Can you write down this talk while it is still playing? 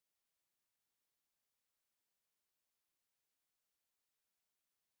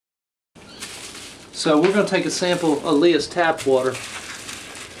So we're going to take a sample of Leah's tap water,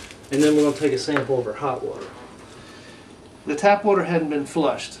 and then we're going to take a sample of her hot water. The tap water hadn't been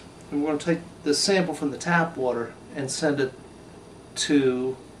flushed, and we're going to take the sample from the tap water and send it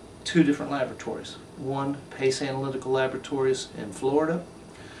to 2 different laboratories. One, Pace Analytical Laboratories in Florida,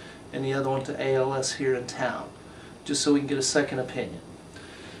 and the other one to ALS here in town, just so we can get a second opinion.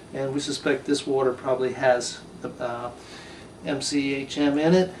 And we suspect this water probably has the MCHM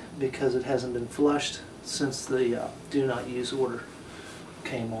in it because it hasn't been flushed since the do not use order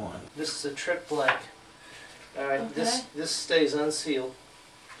came on. This is a trip blank. Alright, okay. this stays unsealed,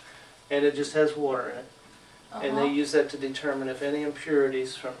 and it just has water in it. And they use that to determine if any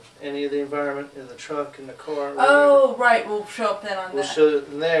impurities from any of the environment in the truck, in the car, oh, right, will show up then on that. We'll show it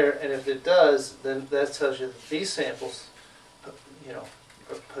in there, and if it does, then that tells you that these samples, you know,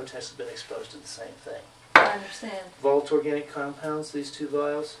 have potentially been exposed to the same thing. I understand. Volatile organic compounds, these 2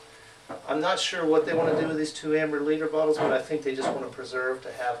 vials. I'm not sure what they want to do with these 2 amber liter bottles, but I think they just want to preserve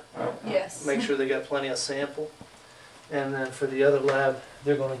to have, make sure they got plenty of sample. And then for the other lab,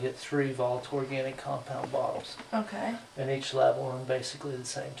 they're going to get 3 volatile organic compound bottles. Okay. And each lab will run basically the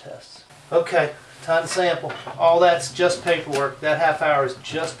same tests. Okay, time to sample. All that's just paperwork. That half hour is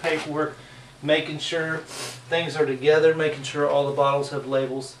just paperwork, making sure things are together, making sure all the bottles have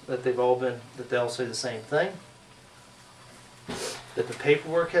labels, that they all say the same thing. That the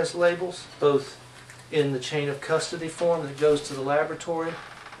paperwork has labels, both in the chain of custody form that goes to the laboratory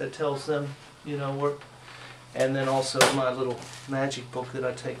that tells them, you know, where. And then also my little magic book that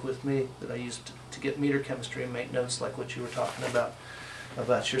I take with me that I use to get meter chemistry and make notes like what you were talking about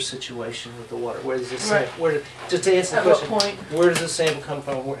your situation with the water. Where does this sample, just to answer the question, what point? Where does this sample come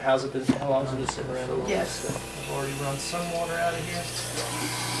from? How's it been? How long has it been sitting around? Yes. So I've already run some water out of here.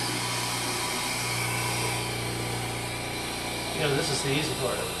 You know, this is the easy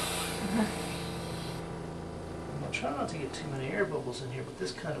part of it. I'm trying not to get too many air bubbles in here, but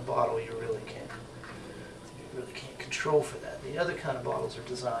this kind of bottle you really can't control for that. The other kind of bottles are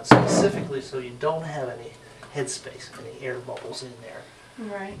designed specifically so you don't have any headspace, any air bubbles in there.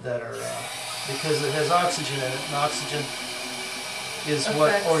 Right. That are, because it has oxygen in it, and oxygen is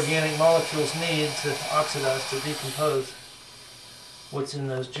what organic molecules need to oxidize, to decompose what's in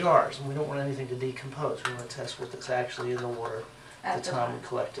those jars. And we don't want anything to decompose. We want to test what's actually in the water at the time we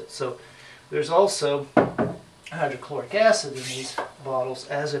collect it. So there's also hydrochloric acid in these bottles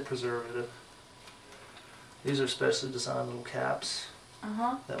as a preservative. These are specially designed little caps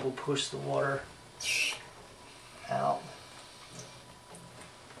that will push the water out.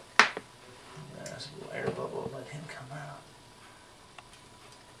 There's a little air bubble, let him come out.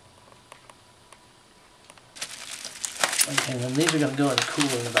 Okay, then these are going to go in the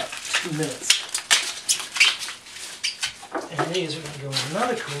cooler in about 2 minutes. And these are going to go in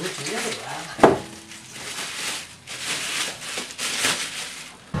another cooler to the other lab.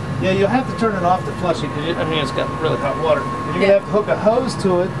 Yeah, you'll have to turn it off to flush it because I mean it's got really hot water. And you're gonna have to hook a hose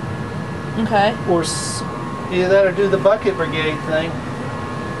to it. Okay. Or either that or do the bucket brigade thing.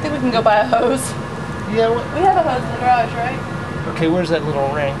 I think we can go buy a hose. Yeah. We have a hose in the garage, right? Okay, where's that little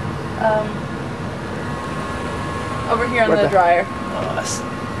ring? Over here on the dryer. Oh, that's.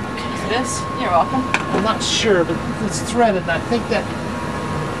 Okay. It is. You're welcome. I'm not sure, but it's threaded, and I think that.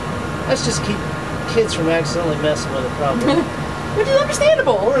 Let's just keep kids from accidentally messing with it, probably. Which is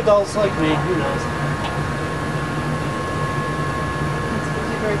understandable. Or adults like me, who knows? Let's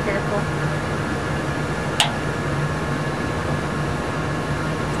be very careful.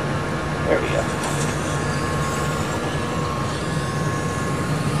 There we go.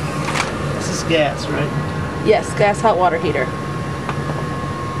 This is gas, right? Yes, gas hot water heater.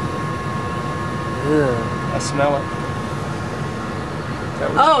 Ugh, I smell it.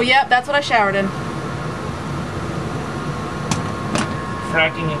 Oh, yep, that's what I showered in.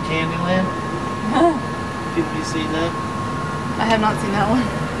 Fracking in Candyland? Have you seen that? I have not seen that one.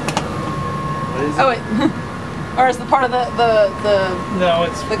 What is it? Oh wait, or is the part of the no,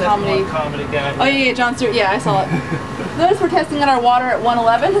 it's the comedy guy. Oh yeah, John Stewart. Yeah, I saw it. Notice we're testing out our water at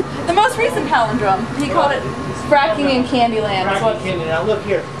 111. The most recent palindrome. He called it fracking in Candyland. Fracking in Candyland. Now look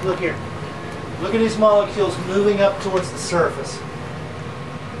here, look here. Look at these molecules moving up towards the surface.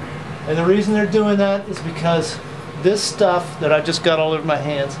 And the reason they're doing that is because this stuff that I just got all over my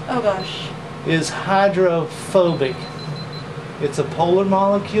hands is hydrophobic. It's a polar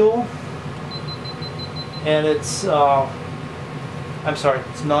molecule, and it's, I'm sorry,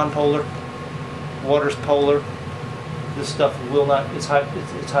 it's non-polar. Water's polar. This stuff will not, it's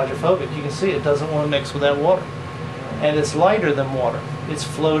hydrophobic. You can see it doesn't want to mix with that water. And it's lighter than water. It's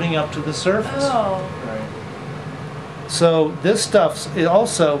floating up to the surface. Oh. Right. So this stuff, it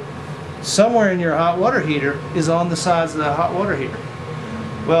also somewhere in your hot water heater is on the sides of that hot water heater.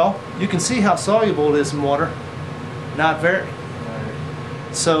 Well, you can see how soluble it is in water. Not very.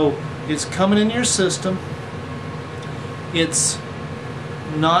 So it's coming in your system. It's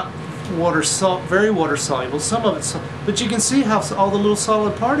not very water soluble. Some of it's, but you can see how all the little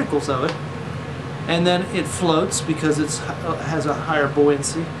solid particles of it. And then it floats because it has a higher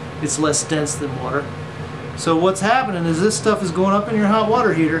buoyancy. It's less dense than water. So what's happening is this stuff is going up in your hot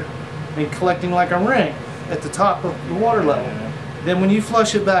water heater and collecting like a ring at the top of the water level. Then when you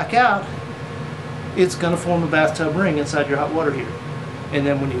flush it back out, it's going to form a bathtub ring inside your hot water heater. And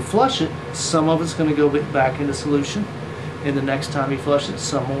then when you flush it, some of it's going to go back into solution. And the next time you flush it,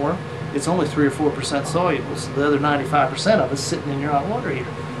 some more. It's only 3 or 4% soluble, so the other 95% of it's sitting in your hot water heater.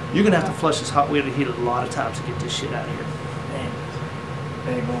 You're going to have to flush this hot water heater a lot of times to get this shit out of here.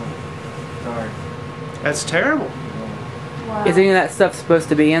 Sorry. That's terrible. Wow. Is any of that stuff supposed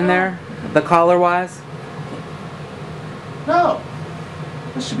to be in there? The collar wise? No.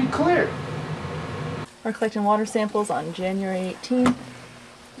 This should be clear. We're collecting water samples on January 18th,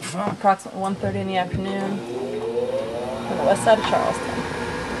 approximately 1:30 in the afternoon, on the west side of Charleston.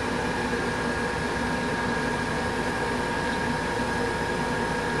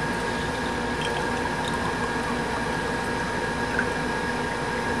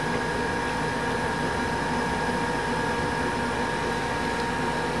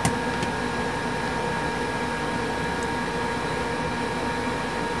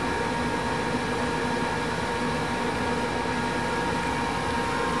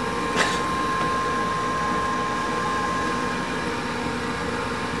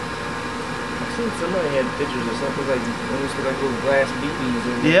 Somebody had pictures of something like almost like little glass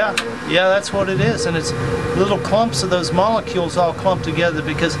BBs. Yeah, that's what it is, and it's little clumps of those molecules all clumped together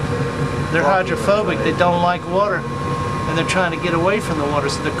because they're hydrophobic. They don't like water, and they're trying to get away from the water,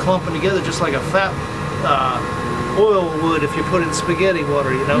 so they're clumping together just like a fat oil would if you put it in spaghetti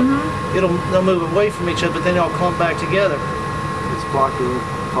water. You know, they'll move away from each other, but then they'll clump back together. It's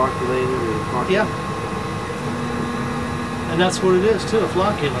flocculated. Yeah. And that's what it is too, a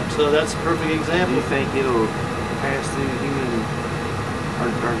flocculent. So that's a perfect Do example. you think it'll pass through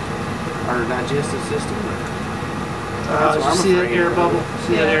our digestive system? Did you see that air bubble?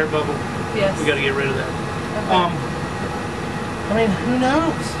 See that air bubble? Yes. We got to get rid of that. Okay. I mean, who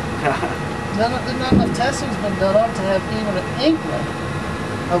knows? Not enough testing's been done on to have even an inkling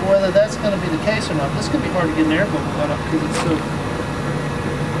of whether that's going to be the case or not. This could be hard to get an air bubble done up because it's so.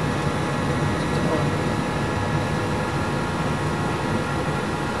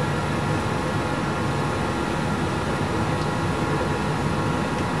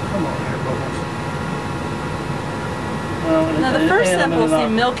 Now the first sample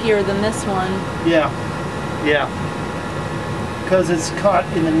seemed milkier than this one. Yeah. Because it's caught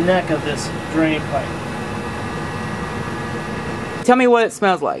in the neck of this drain pipe. Tell me what it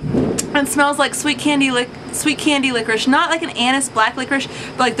smells like. It smells like sweet candy licorice, not like an anise black licorice,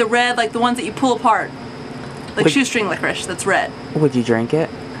 but like the red, like the ones that you pull apart, like shoestring licorice that's red. Would you drink it?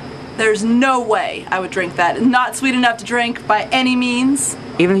 There's no way I would drink that. It's not sweet enough to drink by any means.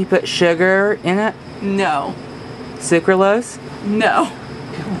 Even if you put sugar in it? No. Sucralose? No.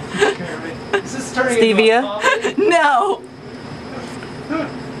 Is this turning Stevia? No.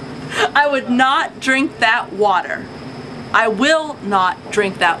 I would not drink that water. I will not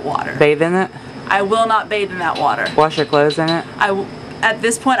drink that water. Bathe in it? I will not bathe in that water. Wash your clothes in it? At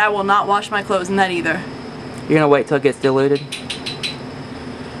this point, I will not wash my clothes in that either. You're gonna wait till it gets diluted?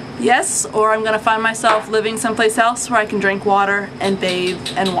 Yes, or I'm gonna find myself living someplace else where I can drink water and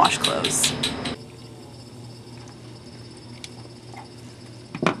bathe and wash clothes.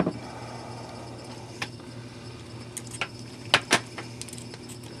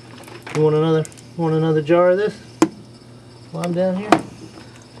 You want another jar of this? While I'm down here?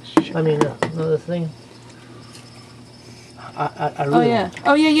 I mean, another thing. I really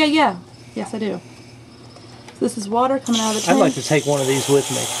Oh yeah. Yes, I do. So this is water coming out of the tank. I'd like to take one of these with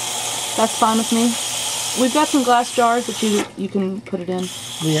me. That's fine with me. We've got some glass jars that you can put it in.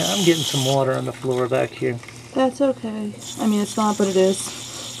 Yeah, I'm getting some water on the floor back here. That's okay. I mean, it's not, but it is.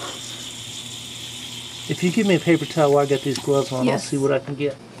 If you give me a paper towel while I got these gloves on, Yes. I'll see what I can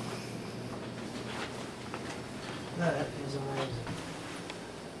get. That is amazing.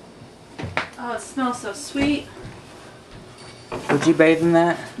 Oh, it smells so sweet. Would you bathe in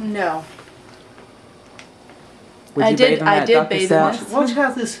that? No. Would I you did- bathe in I that, did Dr. bathe in Stout? it. Watch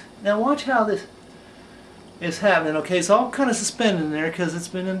how this is happening. Okay, it's all kind of suspended in there because it's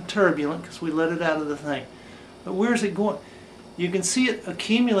been turbulent because we let it out of the thing. But where's it going? You can see it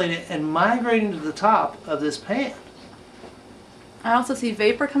accumulating and migrating to the top of this pan. I also see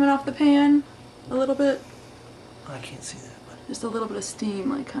vapor coming off the pan a little bit. I can't see that, but Just a little bit of steam,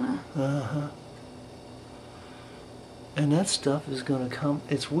 like kind of. and that stuff is going to come.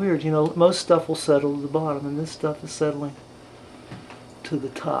 It's weird, you know. Most stuff will settle to the bottom, and this stuff is settling to the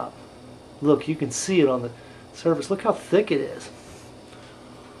top. Look, you can see it on the surface. Look how thick it is.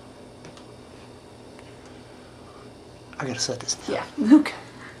 I gotta set this down. Yeah. Okay.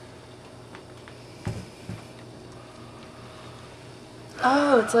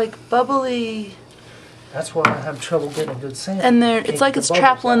 Oh, it's like bubbly. That's why I have trouble getting a good sample. And there, it's like it's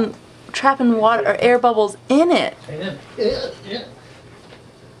trapping water or air bubbles in it. Yeah.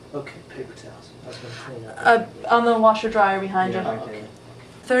 Okay, paper towels. I was gonna clean up. On the washer dryer behind Yeah, you. right there.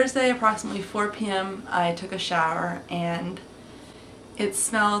 Thursday, approximately 4 p.m., I took a shower and it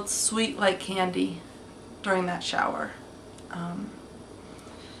smelled sweet like candy during that shower.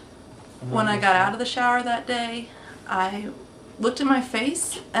 When I got out of the shower that day, I looked at my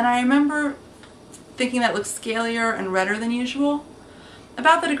face and I remember thinking that looked scalier and redder than usual.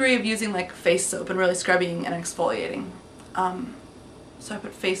 About the degree of using like face soap and really scrubbing and exfoliating. So I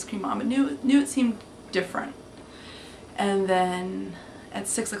put face cream on, but knew it seemed different. And then at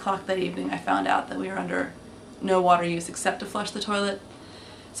 6 o'clock that evening I found out that we were under no water use except to flush the toilet.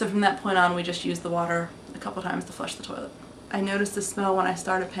 So from that point on we just used the water a couple times to flush the toilet. I noticed the smell when I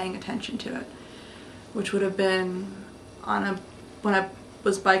started paying attention to it, which would have been when I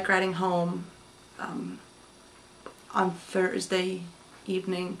was bike riding home on Thursday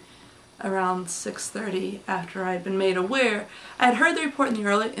evening around 6:30 after I'd been made aware. I had heard the report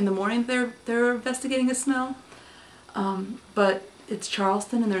in the morning that they're investigating a smell, but it's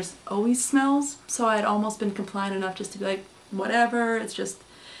Charleston and there's always smells, so I had almost been compliant enough just to be like, whatever, it's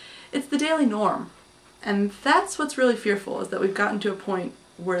the daily norm. And that's what's really fearful, is that we've gotten to a point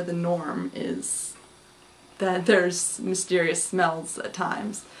where the norm is that there's mysterious smells at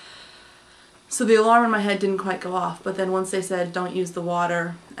times. So the alarm in my head didn't quite go off, but then once they said don't use the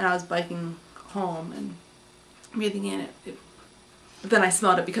water, and I was biking home and breathing in it, then I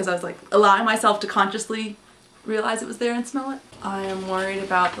smelled it because I was like allowing myself to consciously realize it was there and smell it. I am worried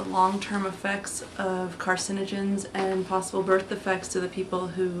about the long-term effects of carcinogens and possible birth defects to the people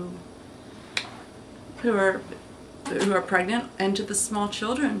who are pregnant and to the small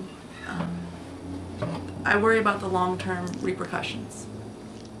children. I worry about the long-term repercussions.